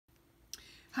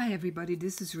Hi everybody,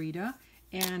 this is Rita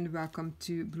and welcome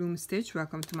to Bloom Stitch.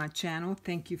 Welcome to my channel.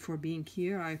 Thank you for being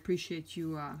here. I appreciate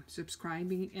you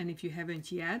subscribing, and if you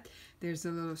haven't yet, there's a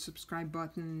little subscribe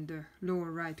button in the lower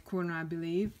right corner, I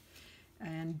believe.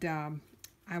 And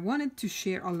I wanted to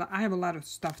share a lot. I have a lot of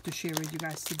stuff to share with you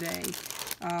guys today.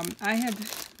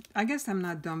 I guess I'm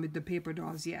not done with the paper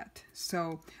dolls yet,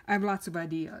 so I have lots of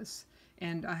ideas.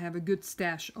 And I have a good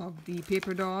stash of the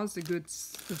paper dolls, a good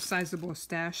sizable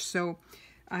stash. So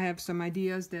I have some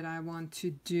ideas that I want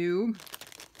to do.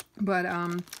 But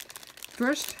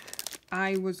first,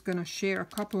 I was going to share a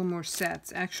couple more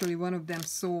sets. Actually, one of them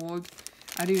sold.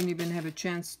 I didn't even have a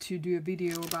chance to do a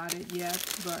video about it yet,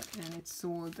 and it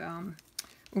sold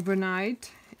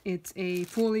overnight. It's a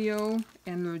folio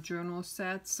and a journal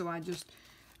set. So I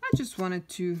just wanted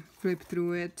to flip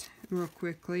through it real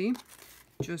quickly.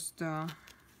 Just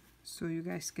so you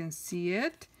guys can see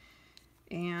it.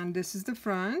 And this is the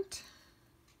front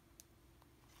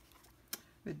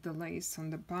with the lace on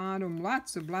the bottom.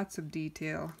 Lots of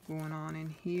detail going on in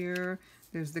here.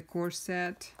 There's the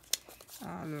corset,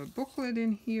 a little booklet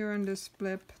in here on this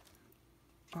flip,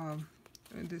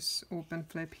 this open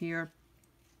flip here.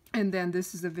 And then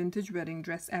this is a vintage wedding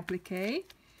dress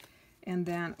applique. And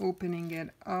then opening it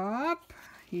up,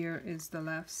 here is the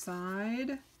left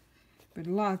side. With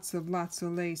lots of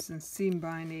lace and seam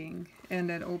binding, and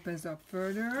that opens up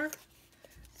further.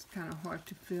 It's kind of hard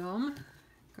to film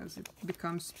because it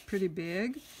becomes pretty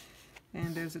big.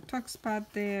 And there's a tuck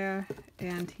spot there,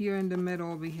 and here in the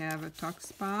middle we have a tuck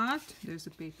spot. There's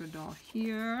a paper doll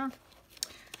here.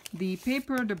 The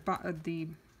paper, the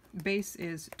base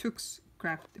is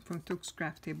from Tuck's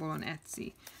Craft Table on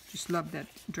Etsy. Just love that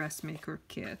dressmaker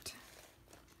kit.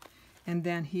 And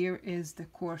then here is the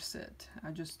corset.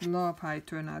 I just love how it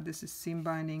turned out. This is seam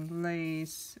binding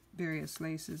lace, various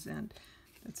laces, and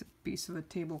that's a piece of a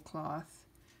tablecloth.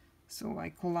 So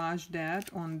I collaged that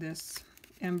on this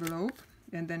envelope,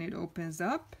 and then it opens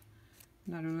up.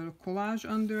 Another little collage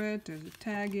under it. There's a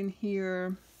tag in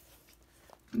here.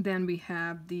 Then we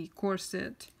have the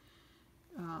corset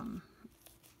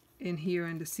in here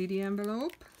in the CD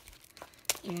envelope.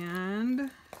 And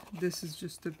this is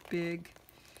just a big...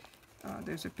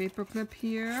 there's a paper clip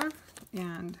here,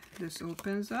 and this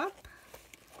opens up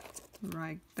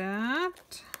like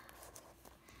that.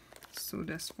 So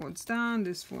this folds down,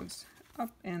 this folds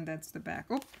up, and that's the back.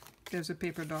 Oh, there's a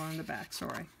paper doll in the back,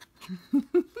 sorry.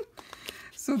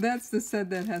 So that's the set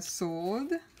that has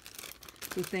sold.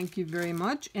 So thank you very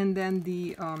much. And then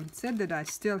the set that I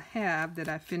still have, that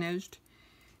I finished,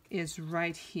 is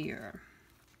right here.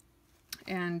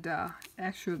 And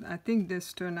actually, I think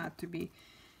this turned out to be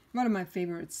one of my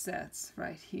favorite sets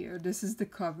right here. This is the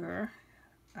cover.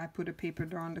 I put a paper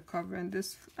doll on the cover, and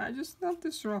this, I just love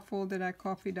this ruffle that I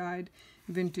coffee dyed,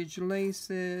 vintage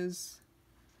laces.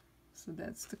 So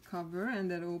that's the cover, and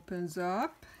that opens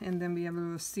up, and then we have a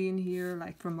little scene here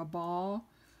like from a ball.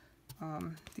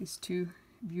 These two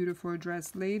beautiful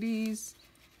dressed ladies.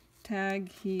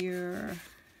 Tag here,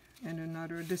 and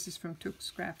another, this is from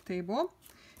Tuck's Craft Table.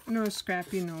 Another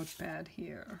scrappy notepad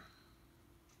here.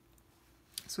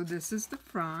 So this is the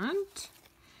front,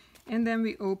 and then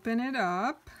we open it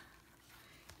up,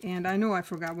 and I know I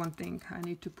forgot one thing. I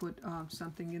need to put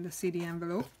something in the CD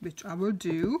envelope, which I will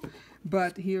do,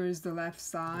 but here is the left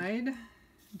side.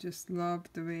 Just love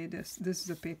the way this is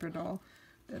a paper doll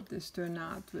that this turned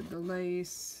out with the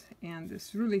lace and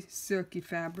this really silky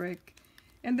fabric.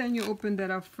 And then you open that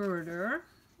up further,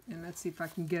 and let's see if I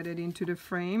can get it into the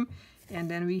frame. And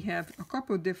then we have a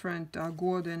couple different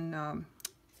golden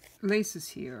laces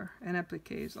here and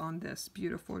appliques on this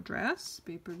beautiful dress,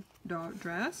 paper doll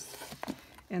dress.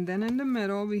 And then in the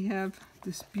middle we have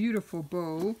this beautiful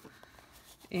bow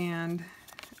and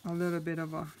a little bit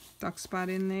of a tuck spot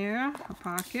in there, a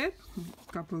pocket,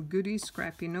 a couple of goodies,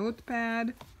 scrappy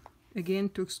notepad. Again,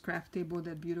 Tuck's Craft Table,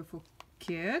 that beautiful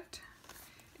kit.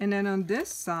 And then on this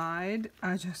side,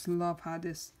 I just love how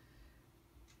this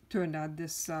turned out,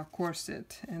 this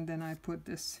corset. And then I put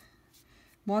this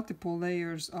multiple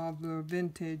layers of the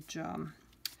vintage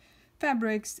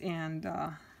fabrics, and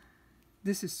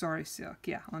this is sorry silk,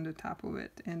 yeah, on the top of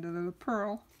it, and a little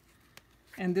pearl.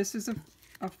 And this is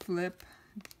a flip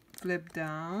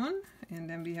down, and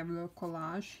then we have a little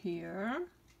collage here,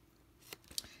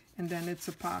 and then it's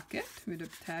a pocket with a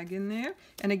tag in there.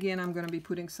 And again, I'm going to be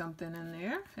putting something in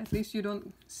there. At least you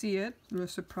don't see it. You're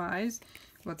surprised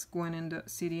what's going in the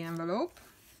CD envelope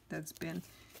that's been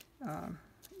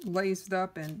laced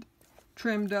up and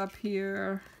trimmed up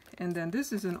here. And then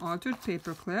this is an altered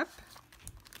paper clip,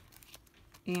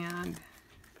 and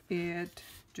it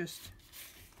just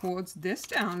holds this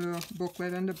down, little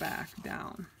booklet on the back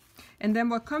down. And then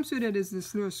what comes with it is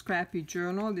this little scrappy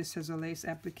journal. This has a lace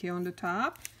applique on the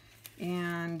top,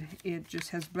 and it just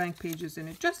has blank pages in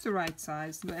it, just the right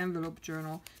size, the envelope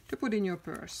journal to put in your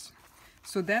purse.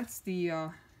 So that's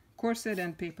the corset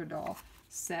and paper doll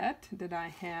set that I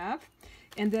have.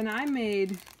 And then I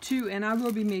made 2, and I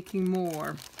will be making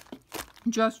more,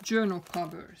 just journal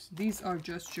covers. These are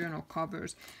just journal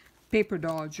covers, paper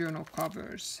doll journal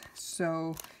covers.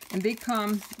 So, and they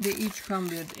each come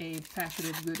with a packet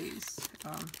of goodies,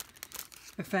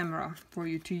 ephemera for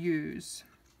you to use.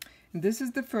 And this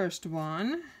is the first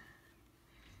one.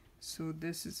 So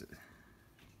this is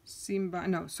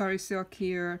silk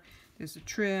here. There's a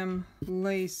trim,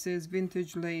 laces,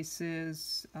 vintage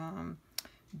laces,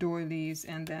 doilies,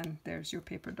 and then there's your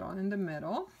paper doll in the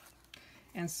middle.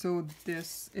 And so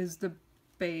this is the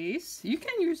base. You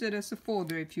can use it as a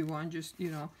folder if you want, just,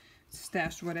 you know,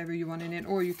 stash whatever you want in it,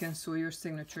 or you can sew your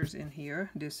signatures in here.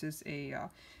 This is a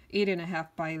 8.5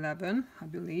 by 11, I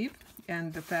believe,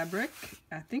 and the fabric,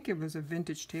 I think it was a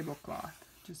vintage tablecloth,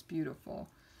 just beautiful.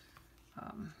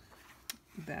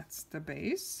 That's the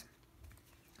base,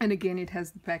 and again it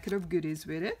has the packet of goodies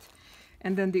with it.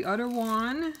 And then the other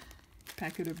one,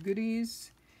 packet of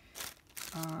goodies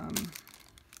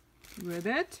with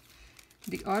it.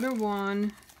 The other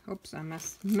one, oops, I'm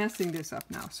messing this up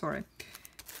now, sorry.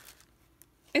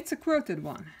 It's a quilted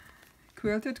one,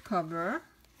 quilted cover.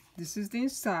 This is the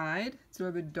inside. It's a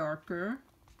little bit darker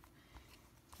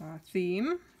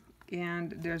theme,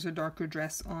 and there's a darker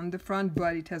dress on the front,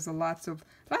 but it has lots of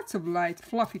light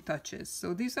fluffy touches.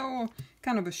 So these are all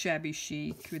kind of a shabby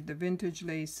chic with the vintage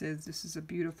laces. This is a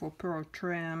beautiful pearl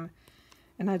trim,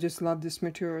 and I just love this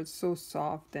material. It's so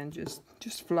soft and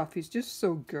just fluffy. It's just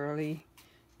so girly,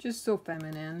 just so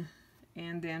feminine.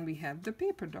 And then we have the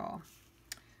paper doll.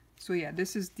 So yeah,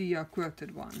 this is the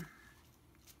quilted one,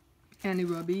 and it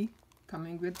will be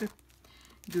coming with the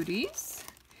goodies.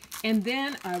 And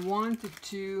then I wanted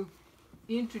to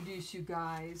introduce you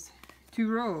guys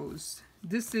to Rose.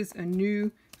 This is a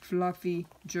new fluffy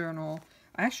journal.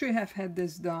 I actually have had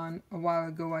this done a while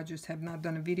ago. I just have not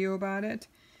done a video about it.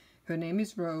 Her name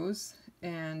is Rose,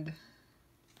 and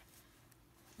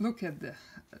look at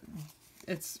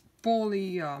it's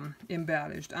fully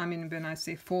embellished. I mean, when I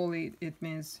say fully, it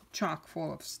means chock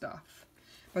full of stuff.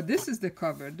 But this is the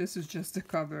cover. This is just the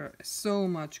cover. So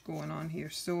much going on here.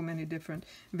 So many different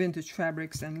vintage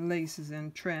fabrics and laces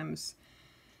and trims.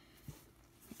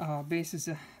 Base is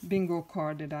a bingo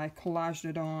card that I collaged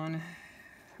it on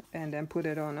and then put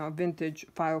it on a vintage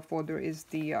file folder is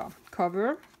the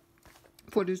cover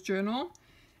for this journal.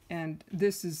 And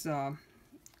this is a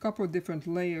couple of different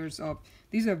layers of,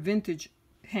 these are vintage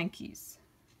hankies.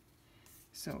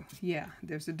 So yeah,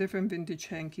 there's a different vintage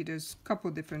hanky. There's a couple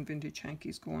different vintage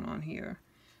hankies going on here.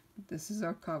 This is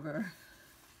our cover.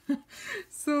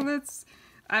 So let's,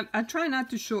 I try not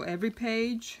to show every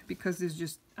page because it's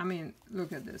just, I mean,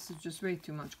 look at this. It's just way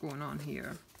too much going on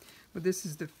here. But this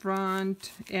is the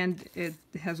front, and it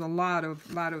has a lot of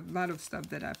stuff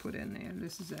that I put in there.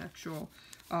 This is actual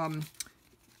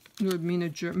little mini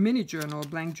journal,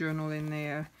 blank journal in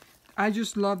there. I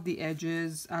just love the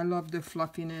edges. I love the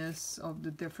fluffiness of the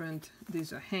different,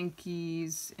 these are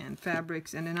hankies and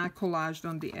fabrics, and then I collaged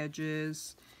on the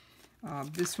edges.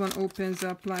 This one opens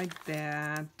up like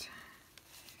that.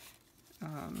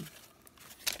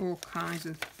 All kinds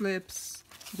of flips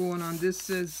going on. This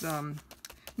is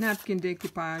napkin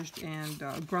decoupaged and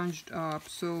grunged up.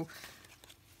 So,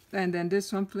 and then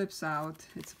this one flips out.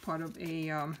 It's part of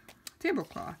a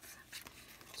tablecloth.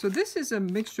 So this is a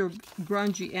mixture of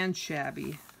grungy and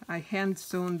shabby. I hand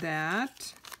sewn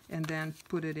that and then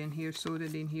put it in here, sewed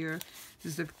it in here.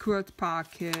 This is a quilt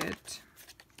pocket,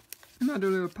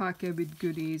 another little pocket with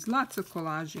goodies, lots of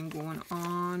collaging going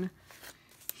on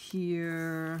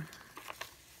here.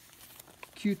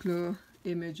 Cute little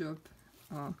image of,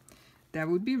 that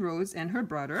would be Rose and her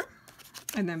brother.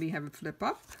 And then we have a flip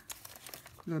up,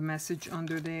 little message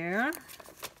under there.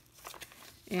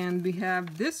 And we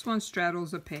have this one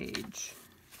straddles a page,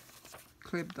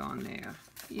 clipped on there.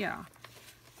 Yeah,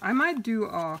 I might do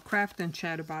a craft and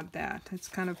chat about that. It's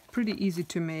kind of pretty easy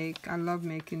to make. I love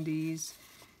making these.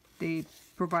 They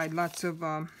provide lots of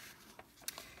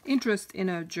interest in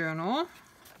a journal.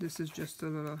 This is just a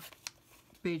little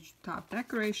page top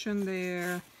decoration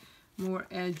there. More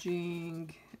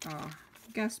edging,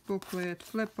 guest booklet,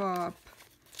 flip up.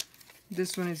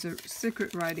 This one is a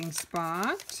secret writing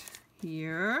spot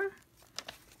here,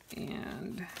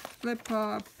 and flip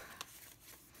up,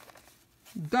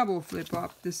 double flip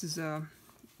up. This is a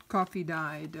coffee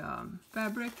dyed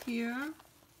fabric here,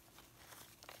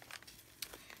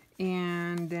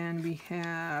 And then we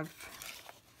have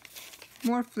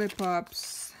more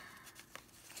flip-ups,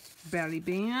 belly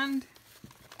band,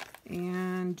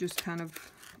 and just kind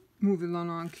of moving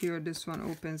along here. This one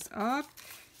opens up.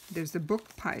 There's the book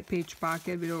page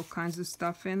pocket with all kinds of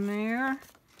stuff in there.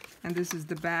 And this is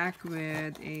the back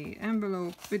with a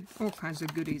envelope with all kinds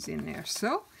of goodies in there.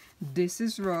 So this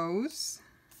is Rose.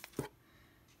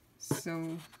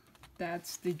 So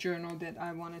that's the journal that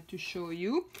I wanted to show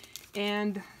you.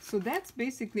 And so that's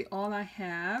basically all I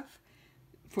have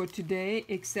for today,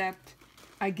 except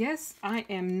I guess I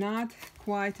am not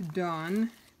quite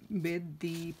done with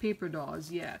the paper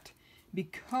dolls yet,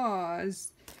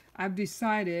 because I've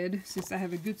decided, since I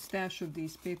have a good stash of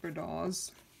these paper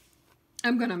dolls,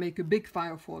 I'm gonna make a big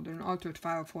file folder, an altered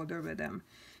file folder with them.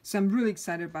 So I'm really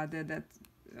excited about that.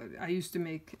 I used to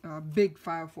make big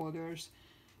file folders,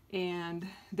 and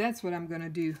that's what I'm gonna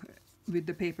do with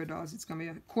the paper dolls. It's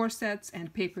gonna be corsets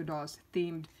and paper dolls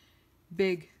themed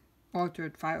big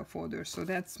altered file folder. So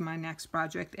that's my next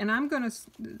project, and I'm gonna,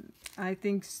 I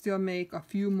think, still make a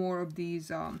few more of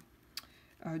these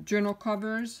journal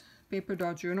covers, paper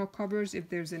doll journal covers. If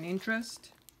there's an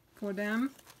interest for them,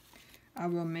 I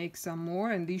will make some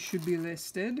more, and these should be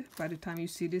listed by the time you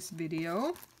see this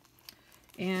video.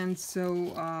 And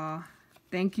so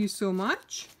thank you so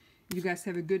much. You guys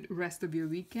have a good rest of your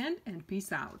weekend, and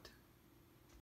peace out.